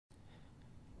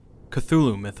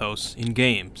Cthulhu mythos in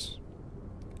games.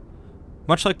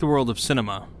 Much like the world of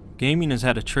cinema, gaming has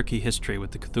had a tricky history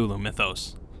with the Cthulhu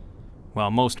mythos.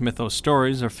 While most mythos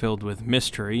stories are filled with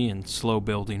mystery and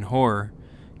slow-building horror,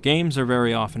 games are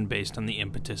very often based on the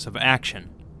impetus of action.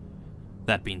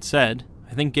 That being said,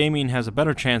 I think gaming has a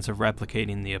better chance of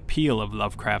replicating the appeal of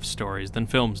Lovecraft's stories than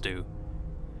films do.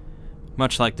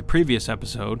 Much like the previous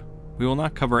episode, we will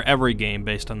not cover every game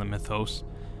based on the mythos,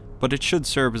 but it should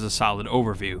serve as a solid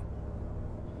overview.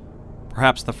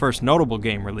 Perhaps the first notable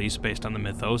game release based on the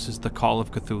mythos is the Call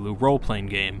of Cthulhu role-playing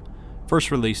game,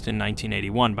 first released in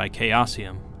 1981 by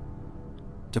Chaosium.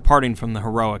 Departing from the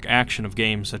heroic action of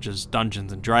games such as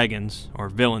Dungeons & Dragons, or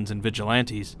Villains and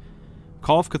Vigilantes,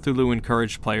 Call of Cthulhu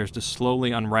encouraged players to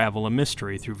slowly unravel a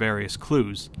mystery through various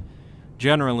clues,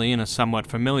 generally in a somewhat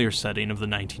familiar setting of the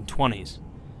 1920s.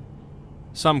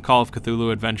 Some Call of Cthulhu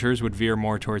adventures would veer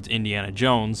more towards Indiana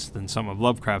Jones than some of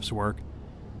Lovecraft's work,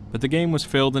 but the game was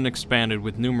filled and expanded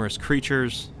with numerous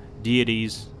creatures,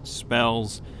 deities,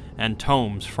 spells, and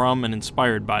tomes from and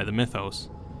inspired by the mythos.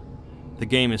 The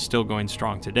game is still going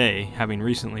strong today, having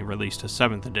recently released a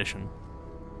 7th edition.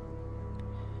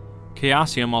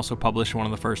 Chaosium also published one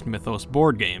of the first Mythos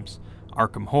board games,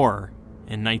 Arkham Horror,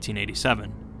 in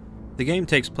 1987. The game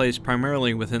takes place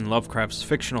primarily within Lovecraft's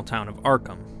fictional town of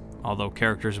Arkham, although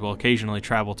characters will occasionally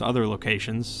travel to other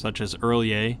locations such as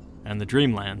Earlier and the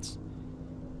Dreamlands.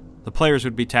 The players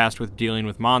would be tasked with dealing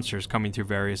with monsters coming through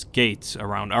various gates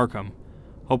around Arkham,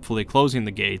 hopefully closing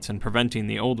the gates and preventing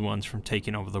the old ones from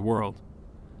taking over the world.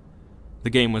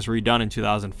 The game was redone in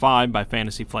 2005 by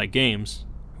Fantasy Flight Games,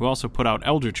 who also put out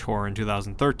Eldritch Horror in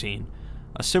 2013,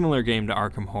 a similar game to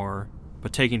Arkham Horror,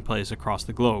 but taking place across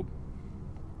the globe.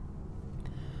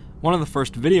 One of the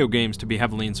first video games to be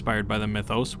heavily inspired by the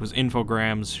mythos was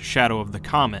Infogram's Shadow of the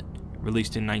Comet,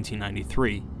 released in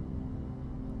 1993.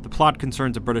 The plot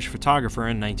concerns a British photographer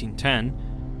in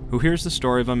 1910 who hears the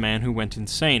story of a man who went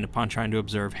insane upon trying to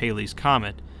observe Halley's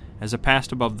Comet as it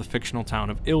passed above the fictional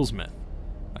town of Ilsmith,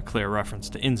 a clear reference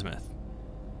to Innsmouth.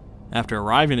 After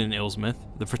arriving in Ilsmouth,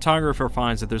 the photographer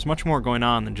finds that there's much more going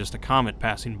on than just a comet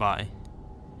passing by.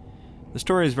 The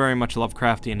story is very much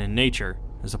Lovecraftian in nature,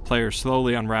 as the player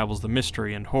slowly unravels the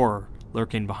mystery and horror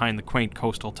lurking behind the quaint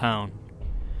coastal town.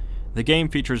 The game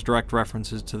features direct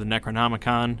references to the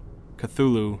Necronomicon,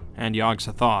 Cthulhu, and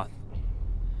Yog-Sothoth.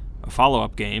 A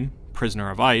follow-up game,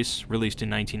 Prisoner of Ice, released in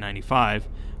 1995,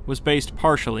 was based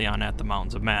partially on At the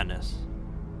Mountains of Madness.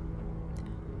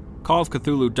 Call of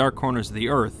Cthulhu Dark Corners of the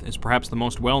Earth is perhaps the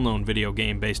most well-known video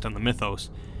game based on the mythos,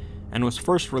 and was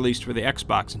first released for the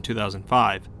Xbox in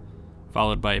 2005,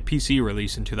 followed by a PC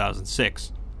release in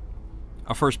 2006.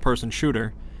 A first-person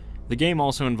shooter, the game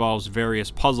also involves various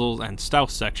puzzles and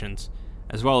stealth sections,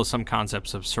 as well as some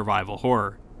concepts of survival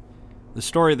horror. The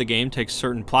story of the game takes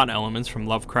certain plot elements from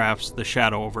Lovecraft's The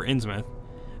Shadow over Innsmouth,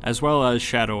 as well as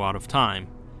Shadow Out of Time,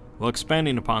 while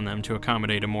expanding upon them to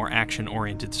accommodate a more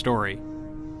action-oriented story.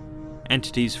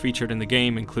 Entities featured in the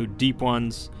game include Deep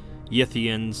Ones,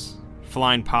 Yithians,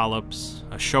 Flying Polyps,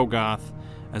 a Shoggoth,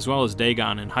 as well as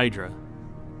Dagon and Hydra.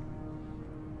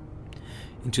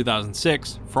 In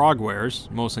 2006, Frogwares,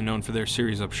 mostly known for their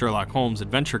series of Sherlock Holmes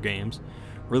adventure games,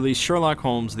 released Sherlock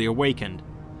Holmes The Awakened.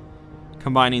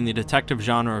 Combining the detective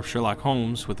genre of Sherlock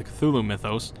Holmes with the Cthulhu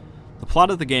mythos, the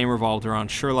plot of the game revolved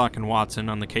around Sherlock and Watson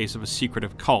on the case of a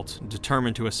secretive cult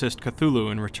determined to assist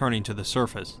Cthulhu in returning to the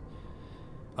surface.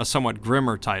 A somewhat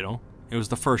grimmer title, it was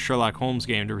the first Sherlock Holmes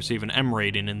game to receive an M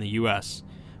rating in the US,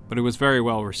 but it was very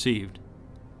well received.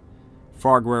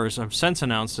 Frogwares have since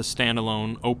announced a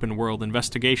standalone open-world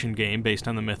investigation game based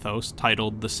on the mythos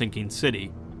titled The Sinking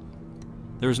City.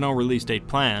 There is no release date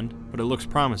planned, but it looks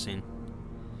promising.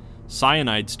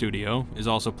 Cyanide Studio is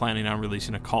also planning on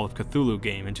releasing a Call of Cthulhu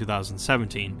game in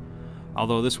 2017,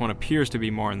 although this one appears to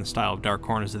be more in the style of Dark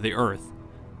Corners of the Earth,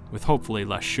 with hopefully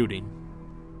less shooting.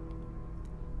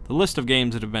 The list of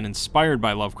games that have been inspired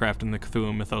by Lovecraft and the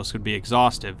Cthulhu mythos would be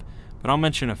exhaustive, but I'll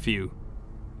mention a few.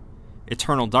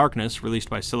 Eternal Darkness, released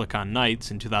by Silicon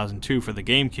Knights in 2002 for the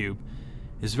GameCube,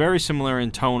 is very similar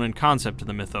in tone and concept to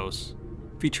the mythos,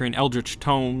 featuring eldritch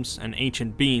tomes and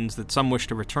ancient beings that some wish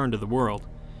to return to the world.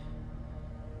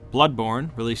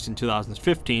 Bloodborne, released in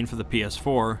 2015 for the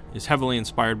PS4, is heavily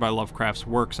inspired by Lovecraft's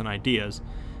works and ideas,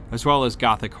 as well as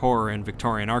Gothic horror and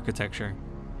Victorian architecture.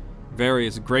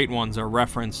 Various great ones are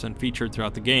referenced and featured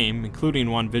throughout the game, including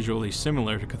one visually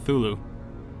similar to Cthulhu.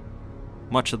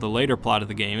 Much of the later plot of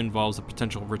the game involves the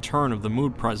potential return of the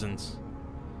Moon Presence,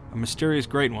 a mysterious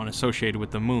great one associated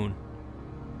with the moon.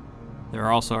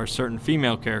 There also are certain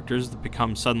female characters that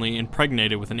become suddenly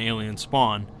impregnated with an alien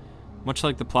spawn, much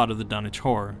like the plot of the Dunwich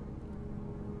Horror.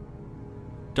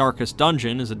 Darkest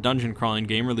Dungeon is a dungeon crawling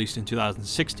game released in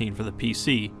 2016 for the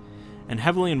PC, and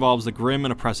heavily involves the grim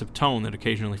and oppressive tone that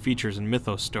occasionally features in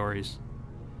Mythos stories.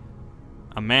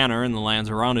 A manor and the lands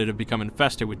around it have become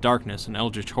infested with darkness and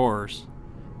eldritch horrors,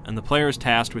 and the player is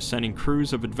tasked with sending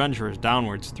crews of adventurers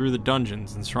downwards through the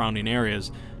dungeons and surrounding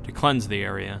areas to cleanse the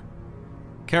area.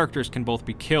 Characters can both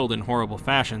be killed in horrible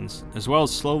fashions, as well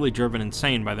as slowly driven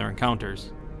insane by their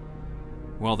encounters.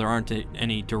 While there aren't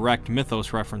any direct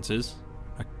Mythos references,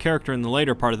 a character in the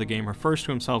later part of the game refers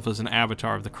to himself as an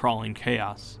avatar of the crawling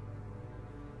chaos.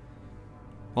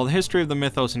 While the history of the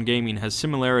Mythos in gaming has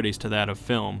similarities to that of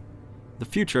film, the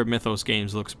future of Mythos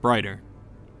games looks brighter.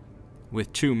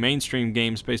 With 2 mainstream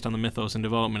games based on the Mythos in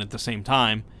development at the same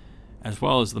time, as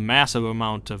well as the massive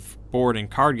amount of board and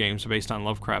card games based on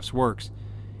Lovecraft's works,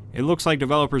 it looks like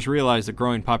developers realize the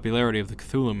growing popularity of the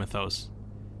Cthulhu mythos.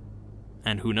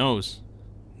 And who knows,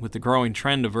 with the growing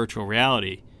trend of virtual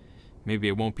reality, maybe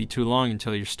it won't be too long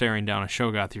until you're staring down a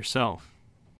Shoggoth yourself.